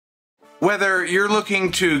Whether you're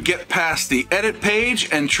looking to get past the edit page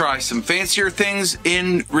and try some fancier things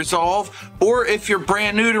in Resolve, or if you're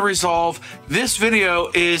brand new to Resolve, this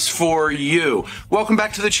video is for you. Welcome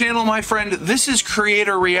back to the channel, my friend. This is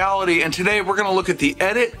Creator Reality, and today we're gonna look at the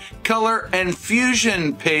edit, color, and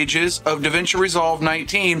fusion pages of Davinci Resolve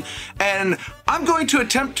 19, and I'm going to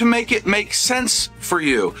attempt to make it make sense for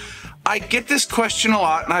you. I get this question a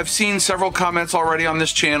lot, and I've seen several comments already on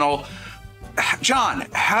this channel. John,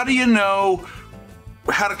 how do you know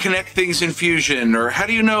how to connect things in Fusion, or how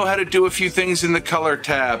do you know how to do a few things in the color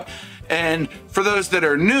tab? And for those that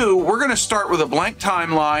are new, we're going to start with a blank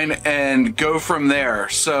timeline and go from there.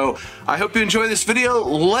 So I hope you enjoy this video.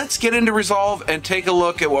 Let's get into Resolve and take a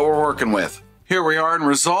look at what we're working with. Here we are in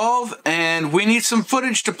Resolve, and we need some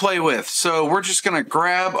footage to play with. So we're just going to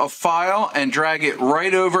grab a file and drag it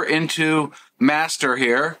right over into master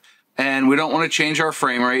here. And we don't want to change our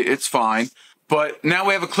frame rate, it's fine. But now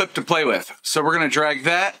we have a clip to play with. So we're going to drag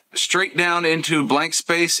that straight down into blank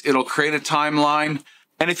space. It'll create a timeline.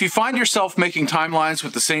 And if you find yourself making timelines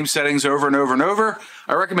with the same settings over and over and over,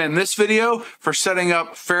 I recommend this video for setting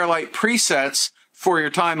up Fairlight presets for your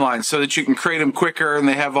timelines so that you can create them quicker and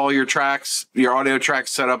they have all your tracks, your audio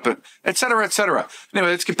tracks set up, et cetera, et cetera.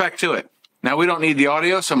 Anyway, let's get back to it. Now we don't need the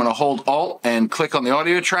audio, so I'm going to hold Alt and click on the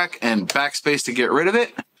audio track and backspace to get rid of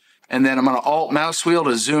it. And then I'm going to Alt mouse wheel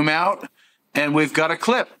to zoom out, and we've got a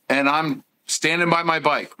clip, and I'm standing by my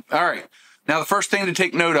bike. All right. Now, the first thing to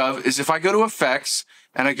take note of is if I go to Effects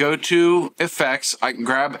and I go to Effects, I can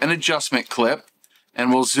grab an adjustment clip,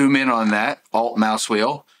 and we'll zoom in on that, Alt mouse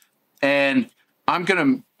wheel. And I'm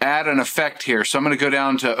going to add an effect here. So I'm going to go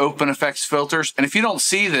down to Open Effects Filters. And if you don't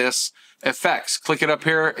see this, Effects, click it up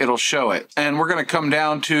here, it'll show it. And we're going to come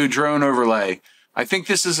down to Drone Overlay. I think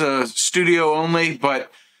this is a studio only, but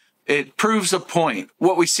it proves a point.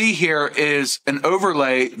 What we see here is an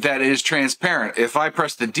overlay that is transparent. If I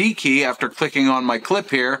press the D key after clicking on my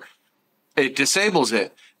clip here, it disables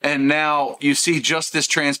it. And now you see just this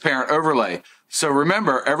transparent overlay. So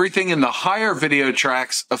remember, everything in the higher video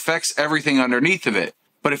tracks affects everything underneath of it.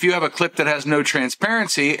 But if you have a clip that has no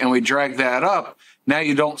transparency and we drag that up, now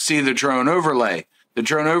you don't see the drone overlay. The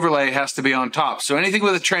drone overlay has to be on top. So anything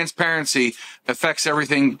with a transparency affects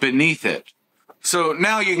everything beneath it. So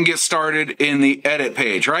now you can get started in the edit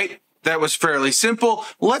page, right? That was fairly simple.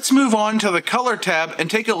 Let's move on to the color tab and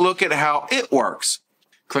take a look at how it works.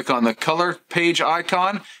 Click on the color page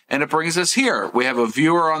icon and it brings us here. We have a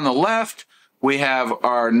viewer on the left. We have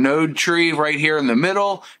our node tree right here in the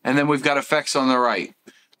middle, and then we've got effects on the right.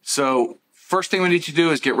 So first thing we need to do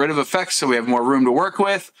is get rid of effects so we have more room to work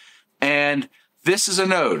with. And this is a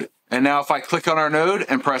node. And now if I click on our node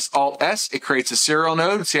and press Alt S, it creates a serial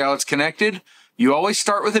node. See how it's connected? You always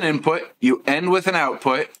start with an input, you end with an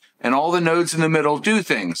output, and all the nodes in the middle do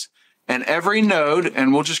things. And every node,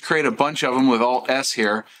 and we'll just create a bunch of them with Alt S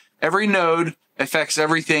here, every node affects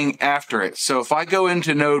everything after it. So if I go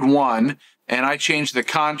into node 1 and I change the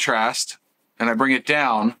contrast and I bring it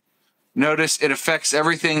down, notice it affects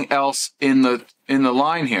everything else in the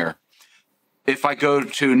line here. If I go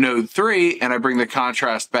to node 3 and I bring the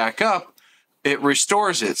contrast back up, it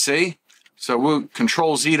restores it, see? So we'll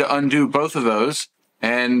Control Z to undo both of those,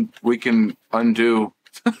 and we can undo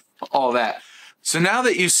all that. So now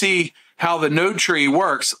that you see how the node tree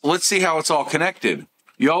works, let's see how it's all connected.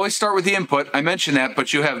 You always start with the input, I mentioned that,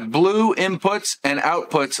 but you have blue inputs and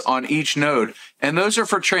outputs on each node, and those are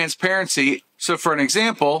for transparency. So for an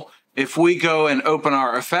example, if we go and open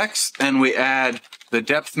our effects and we add the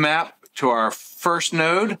depth map to our first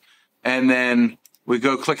node, and then we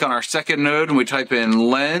go click on our second node and we type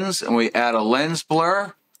in lens and we add a lens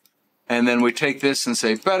blur. And then we take this and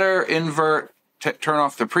say better, invert, turn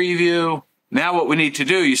off the preview. Now what we need to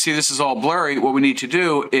do, you see this is all blurry. What we need to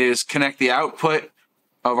do is connect the output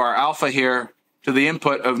of our alpha here to the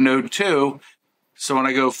input of node 2. So when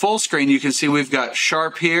I go full screen, you can see we've got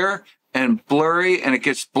sharp here and blurry, and it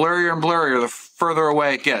gets blurrier and blurrier the further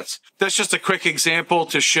away it gets. That's just a quick example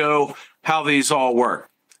to show how these all work.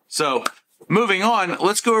 So moving on,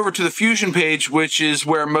 let's go over to the Fusion page, which is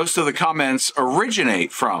where most of the comments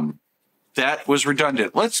originate from. That was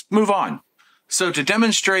redundant. Let's move on. So to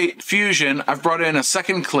demonstrate Fusion, I've brought in a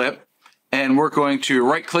second clip, and we're going to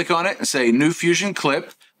right-click on it and say New Fusion Clip.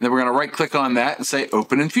 And then we're going to right-click on that and say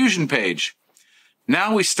Open in Fusion Page.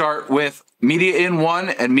 Now we start with Media In 1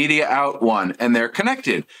 and Media Out 1, and they're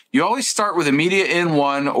connected. You always start with a Media In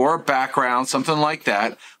 1 or a background, something like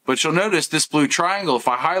that. But you'll notice this blue triangle, if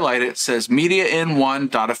I highlight it, says Media In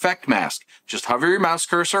 1.Effect Mask. Just hover your mouse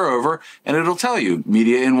cursor over, and it'll tell you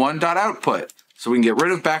Media In 1.Output. So we can get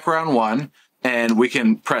rid of background 1. and we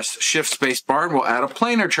can press Shift Space Bar and we'll add a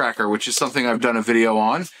planar tracker, which is something I've done a video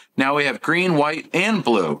on. Now we have green, white, and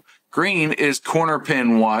blue. Green is corner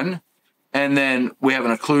pin 1, and then we have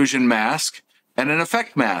an occlusion mask and an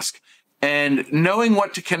effect mask. And knowing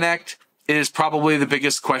what to connect is probably the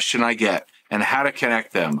biggest question I get, and how to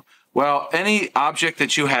connect them. Well, any object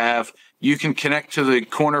that you have, you can connect to the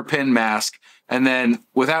corner pin mask, and then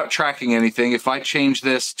without tracking anything, if I change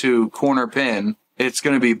this to corner pin, it's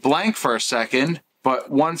going to be blank for a second,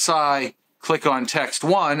 but once I click on text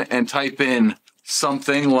 1 and type in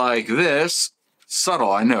something like this,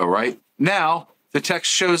 subtle, I know, right? Now the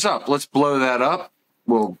text shows up. Let's blow that up.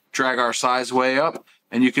 We'll drag our size way up,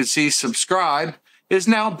 and you can see subscribe is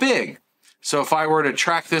now big. So if I were to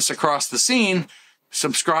track this across the scene,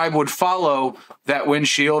 subscribe would follow that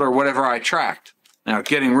windshield or whatever I tracked. Now,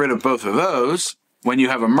 getting rid of both of those, when you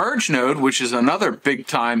have a merge node, which is another big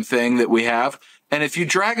time thing that we have, and if you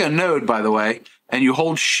drag a node, by the way, and you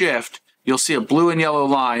hold Shift, you'll see a blue and yellow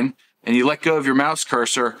line, and you let go of your mouse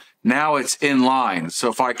cursor, now it's in line. So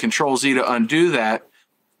if I Control Z to undo that,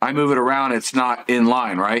 I move it around, it's not in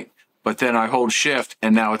line, right? But then I hold Shift,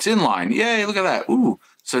 and now it's in line. Yay, look at that. Ooh.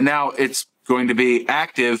 So now it's going to be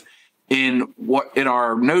active in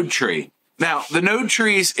our node tree. Now, the node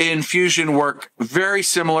trees in Fusion work very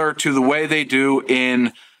similar to the way they do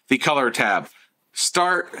in the color tab.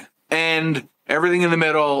 Start, end, everything in the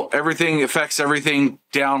middle, everything affects everything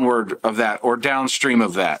downward of that or downstream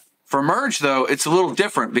of that. For merge, though, it's a little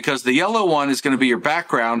different because the yellow one is going to be your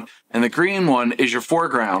background and the green one is your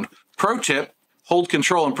foreground. Pro tip, hold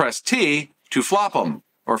Control and press T to flop them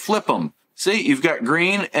or flip them. See, you've got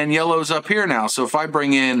green and yellows up here now. So if I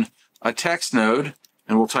bring in a text node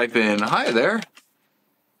and we'll type in, hi there,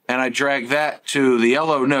 and I drag that to the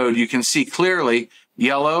yellow node, you can see clearly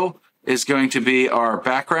yellow is going to be our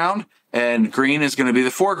background and green is going to be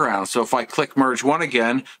the foreground. So if I click merge 1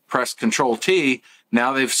 again, press Control T,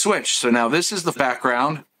 now they've switched. So now this is the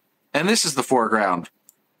background and this is the foreground.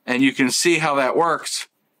 And you can see how that works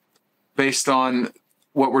based on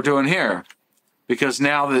what we're doing here. Because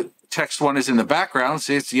now the text 1 is in the background,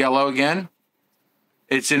 see it's yellow again.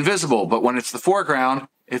 It's invisible, but when it's the foreground,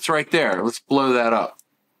 it's right there. Let's blow that up.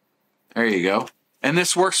 There you go. And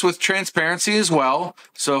this works with transparency as well.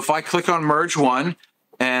 So if I click on merge 1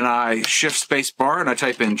 and I Shift Space Bar and I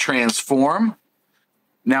type in transform,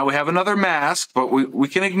 now we have another mask, but we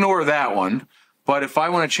can ignore that one. But if I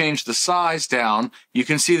want to change the size down, you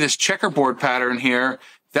can see this checkerboard pattern here.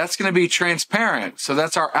 That's going to be transparent. So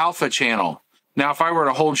that's our alpha channel. Now, if I were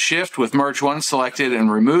to hold Shift with merge 1 selected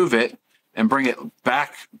and remove it and bring it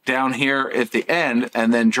back down here at the end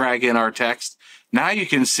and then drag in our text, now you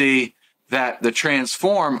can see that the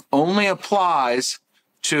transform only applies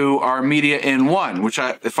to our media in 1, which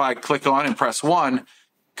if I click on and press 1,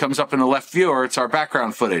 comes up in the left viewer, it's our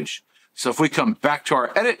background footage. So if we come back to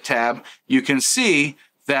our edit tab, you can see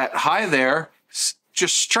that hi there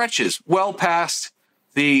just stretches well past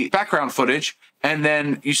the background footage, and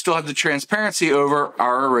then you still have the transparency over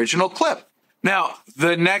our original clip. Now,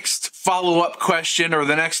 the next follow-up question, or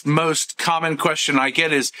the next most common question I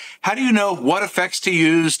get is, how do you know what effects to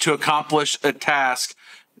use to accomplish a task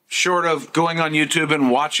short of going on YouTube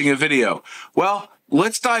and watching a video? Well,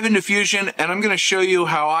 let's dive into Fusion, and I'm going to show you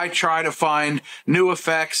how I try to find new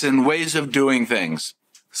effects and ways of doing things.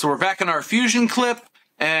 So we're back in our Fusion clip,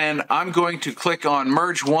 and I'm going to click on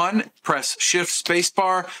Merge 1, press Shift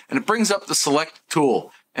Spacebar, and it brings up the Select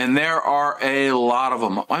tool. And there are a lot of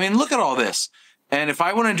them. I mean, look at all this. And if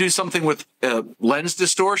I want to do something with lens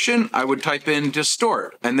distortion, I would type in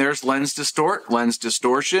distort. And there's lens distort, lens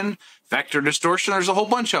distortion, vector distortion. There's a whole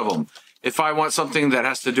bunch of them. If I want something that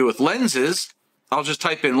has to do with lenses, I'll just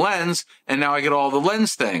type in lens, and now I get all the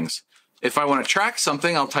lens things. If I want to track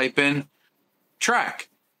something, I'll type in track.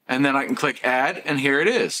 And then I can click add, and here it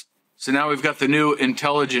is. So now we've got the new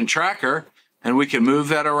intelligent tracker, and we can move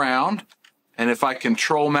that around. And if I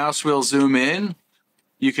control mouse wheel zoom in,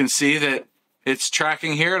 you can see that it's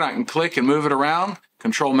tracking here, and I can click and move it around,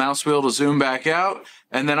 control mouse wheel to zoom back out,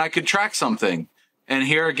 and then I could track something. And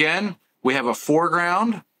here again, we have a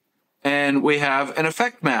foreground and we have an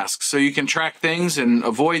effect mask. So you can track things and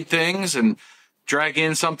avoid things and drag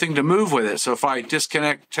in something to move with it. So if I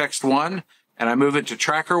disconnect text 1 and I move it to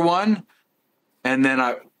tracker 1, and then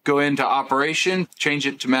I go into operation, change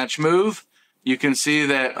it to match move, you can see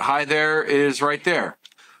that hi there is right there.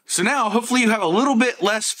 So now hopefully you have a little bit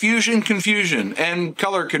less Fusion confusion and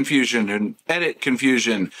color confusion and edit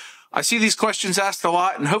confusion. I see these questions asked a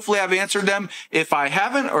lot, and hopefully I've answered them. If I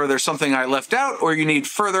haven't, or there's something I left out, or you need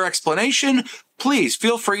further explanation, please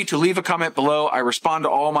feel free to leave a comment below. I respond to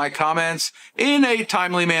all my comments in a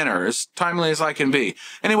timely manner, as timely as I can be.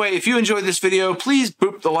 Anyway, if you enjoyed this video, please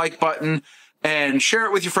boop the like button and share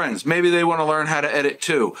it with your friends. Maybe they want to learn how to edit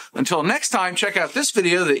too. Until next time, check out this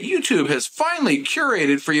video that YouTube has finally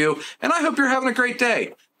curated for you, and I hope you're having a great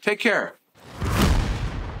day. Take care.